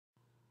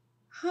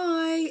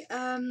Hi,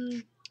 I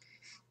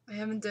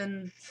haven't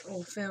done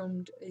or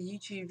filmed a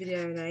YouTube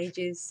video in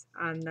ages,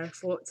 and I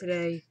thought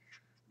today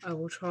I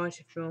will try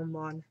to film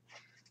one.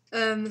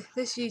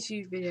 This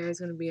YouTube video is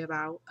going to be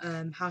about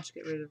how to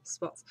get rid of the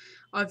spots.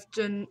 I've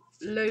done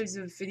loads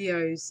of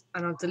videos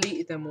and I've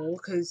deleted them all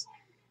because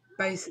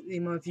basically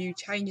my view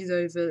changes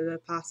over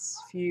the past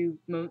few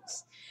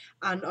months,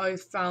 and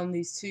I've found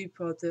these two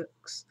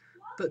products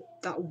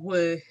that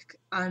work,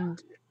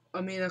 and I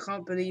mean I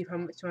can't believe how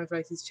much my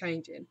face is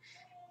changing.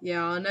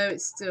 Yeah, I know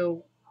it's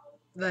still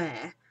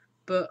there,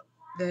 but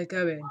they're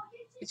going,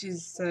 which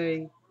is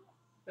so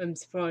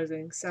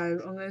surprising. So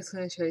I'm just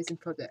going to show you some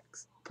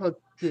produce.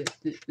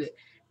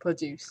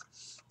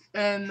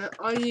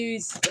 I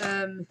use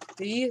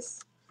these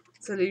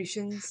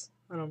solutions.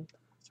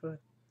 Sorry,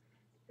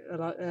 I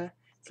like their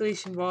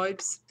solution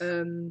vibes.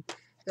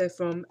 They're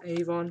from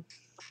Avon.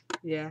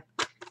 Yeah,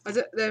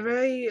 they're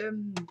very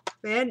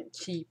they ain't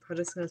cheap. I'm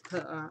just going to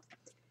put that,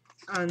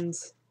 and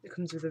it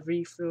comes with a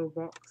refill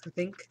box, I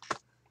think.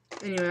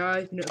 Anyway, I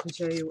open it up and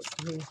show you what's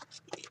in here.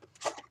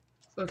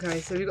 Okay,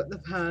 so we got the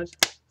pad,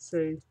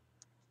 so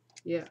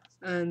yeah,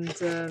 and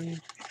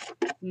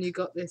you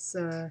got this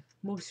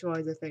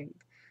moisturiser thing.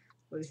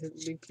 Well, this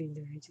hasn't been cleaned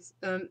in ages.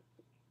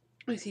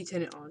 Let's see,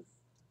 turn it on.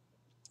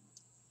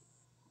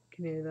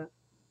 Can you hear that?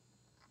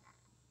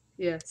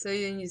 Yeah, so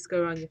then you just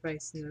go around your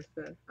face and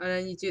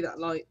then you do that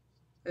like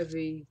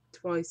every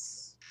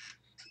twice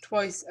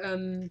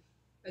a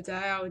day,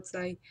 I would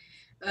say.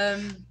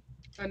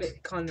 And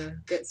it kind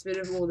of gets rid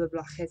of all the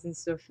blackheads and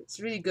stuff. It's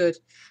really good.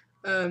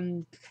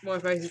 My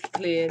face is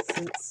clear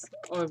since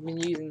I've been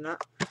using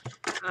that.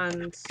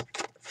 And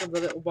for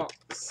the little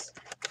box,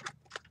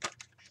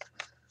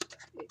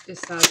 it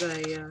just has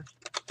a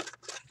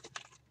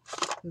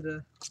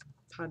the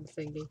pad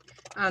thingy,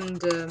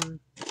 and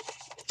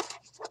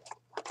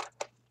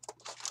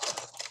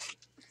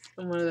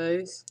one of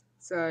those.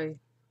 So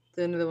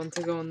the another one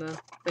to go on the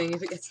thing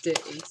if it gets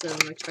dirty. So I'm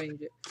gonna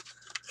change it.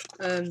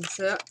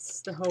 So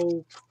that's the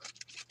whole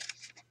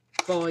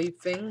vibe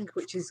thing,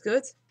 which is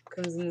good.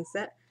 Comes in the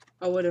set.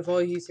 I would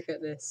advise you to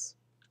get this.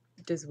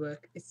 It does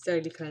work. It's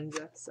daily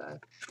cleanser. So,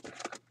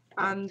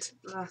 and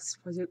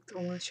last product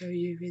I want to show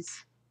you is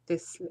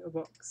this little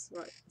box.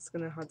 Right, it's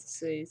gonna hard to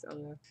see. So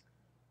I'm gonna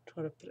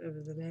try to put it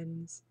over the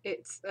lens.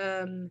 It's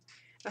a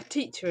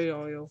tea tree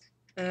oil.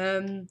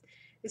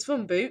 It's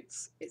from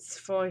Boots. It's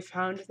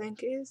 £5, I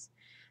think it is,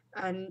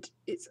 and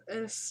it's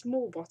in a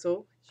small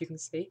bottle, as you can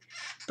see.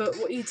 But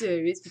what you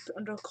do is you put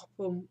under a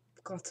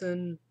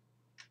cotton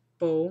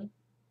ball,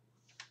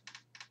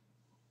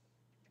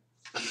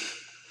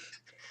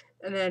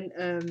 and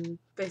then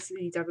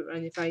basically you dab it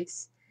around your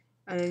face,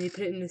 and then you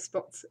put it in the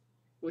spots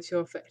which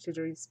are affected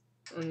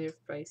on your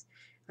face,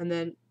 and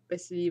then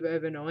basically leave it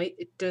overnight.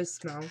 It does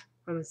smell,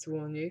 I must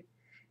warn you.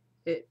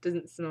 It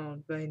doesn't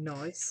smell very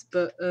nice,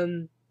 but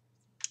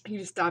you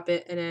just dab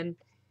it, and then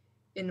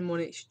in the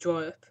morning it should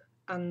dry up,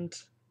 and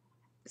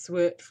it's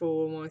worked for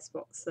all my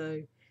spots, so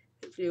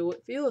hopefully it'll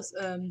work for yours.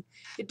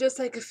 It does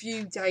take a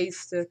few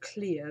days to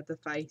clear the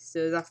face,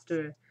 so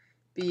after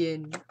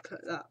being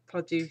put that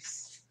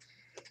produce.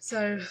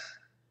 So,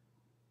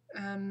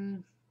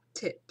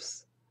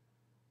 tips.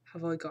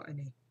 Have I got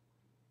any?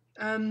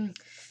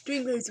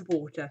 Drink loads of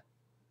water.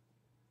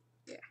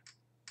 Yeah,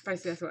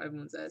 basically that's what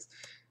everyone says.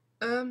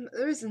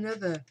 There is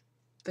another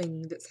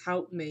thing that's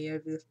helped me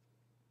over the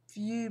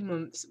few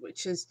months,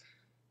 which is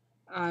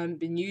I haven't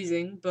been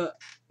using, but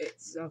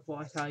it's what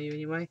I tell you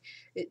anyway.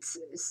 It's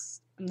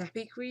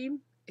nappy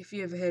cream, if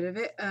you ever heard of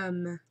it.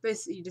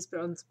 Basically you just put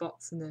it on the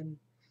spots, and then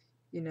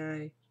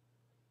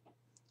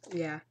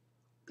yeah,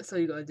 that's all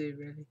you gotta do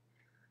really.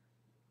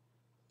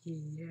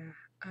 Yeah,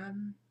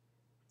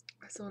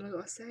 that's all I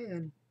gotta say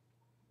then.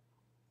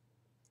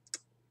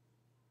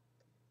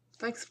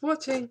 Thanks for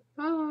watching.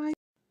 Bye.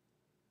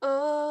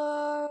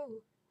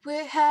 Oh,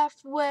 we're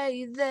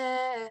halfway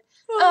there.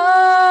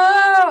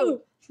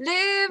 Oh,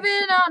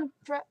 living on.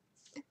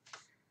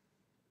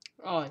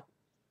 Alright,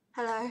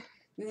 Hello.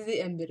 this is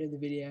the end bit of the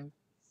video.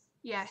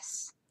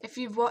 Yes, if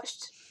you've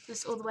watched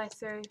this all the way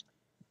through,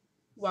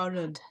 Well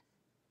done.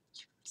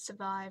 you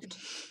survived.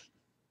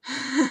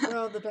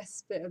 Well, the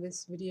best bit of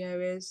this video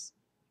is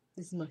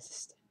this is my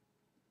sister.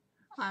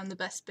 I'm the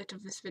best bit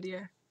of this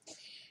video.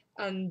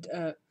 And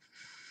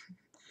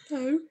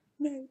no,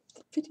 the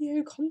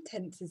video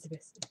content is the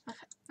best. Okay,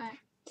 right.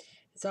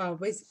 So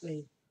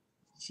basically,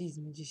 she's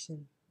a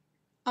magician.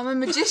 I'm a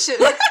magician.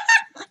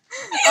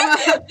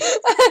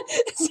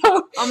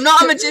 So I'm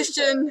not a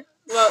magician.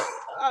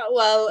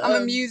 Well,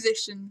 I'm a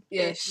musician.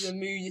 Yeah, she's a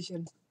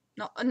musician.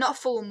 Not a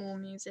formal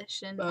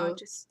musician. Well,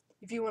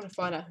 if you want to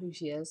find out who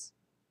she is,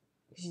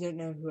 because you don't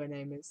know who her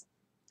name is.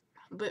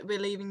 But we're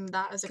leaving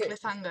that as a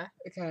cliffhanger.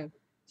 Okay.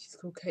 She's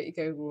called Katie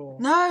Go Raw.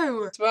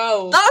 No!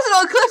 12. That's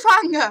not a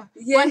cliffhanger!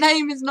 Yeah. My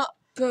name is not...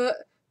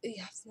 But you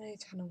have to know your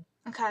channel.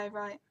 Okay,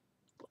 right.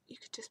 You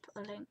could just put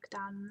a link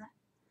down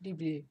there.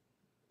 Blue.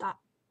 That...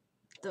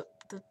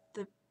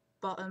 The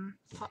bottom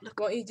part. Look.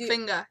 What you do...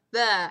 Finger.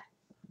 There.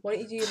 Why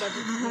don't you do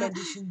your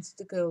magicians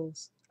to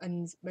girls?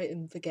 and make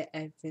them forget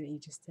everything he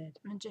just said.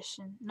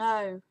 Magician.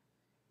 No.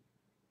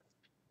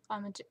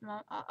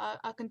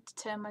 I can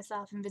turn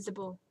myself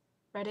invisible.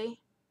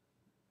 Ready?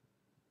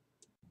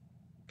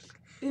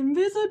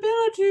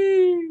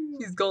 Invisibility!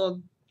 He's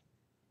gone.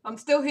 I'm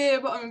still here,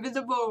 but I'm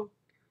invisible.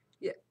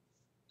 Yeah.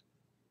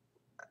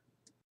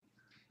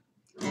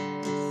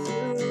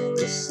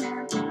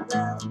 Wishing well,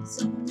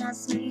 don't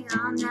ask me,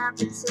 I'll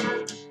never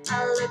tell.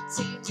 I looked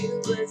to you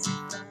as a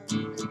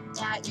friend,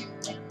 that you're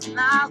in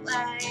my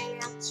way.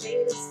 I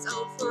traded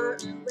soul for a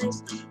wish,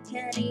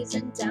 pennies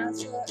and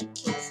dimes for a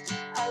kiss.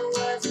 I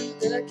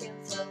wasn't looking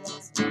for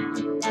what's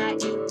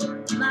that you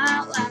were in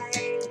my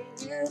way.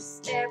 You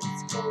stare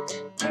at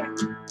golden hair,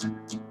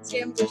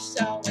 skin was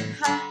showing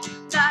hot,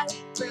 night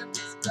wind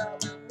was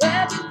blowing.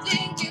 Where do you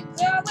think you're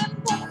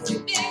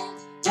going, baby?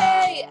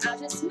 Hey, I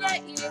just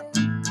met you.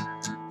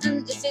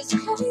 And this is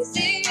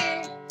crazy,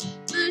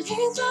 but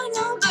here's my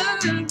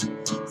number,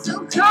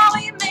 so call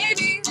me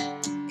maybe.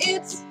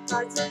 It's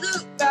hard to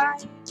look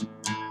right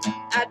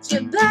at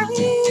your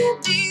baby,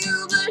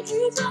 but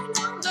here's my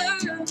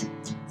number,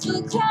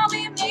 so call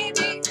me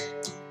maybe.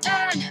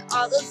 And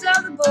all those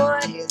other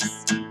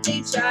boys,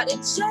 they try to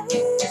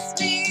chase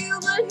me,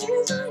 but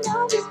here's my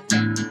number,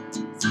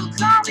 so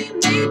call me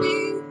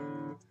maybe.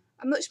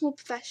 I'm much more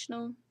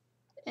professional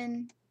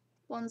in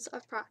ones that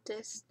I've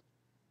practiced.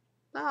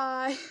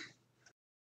 Bye.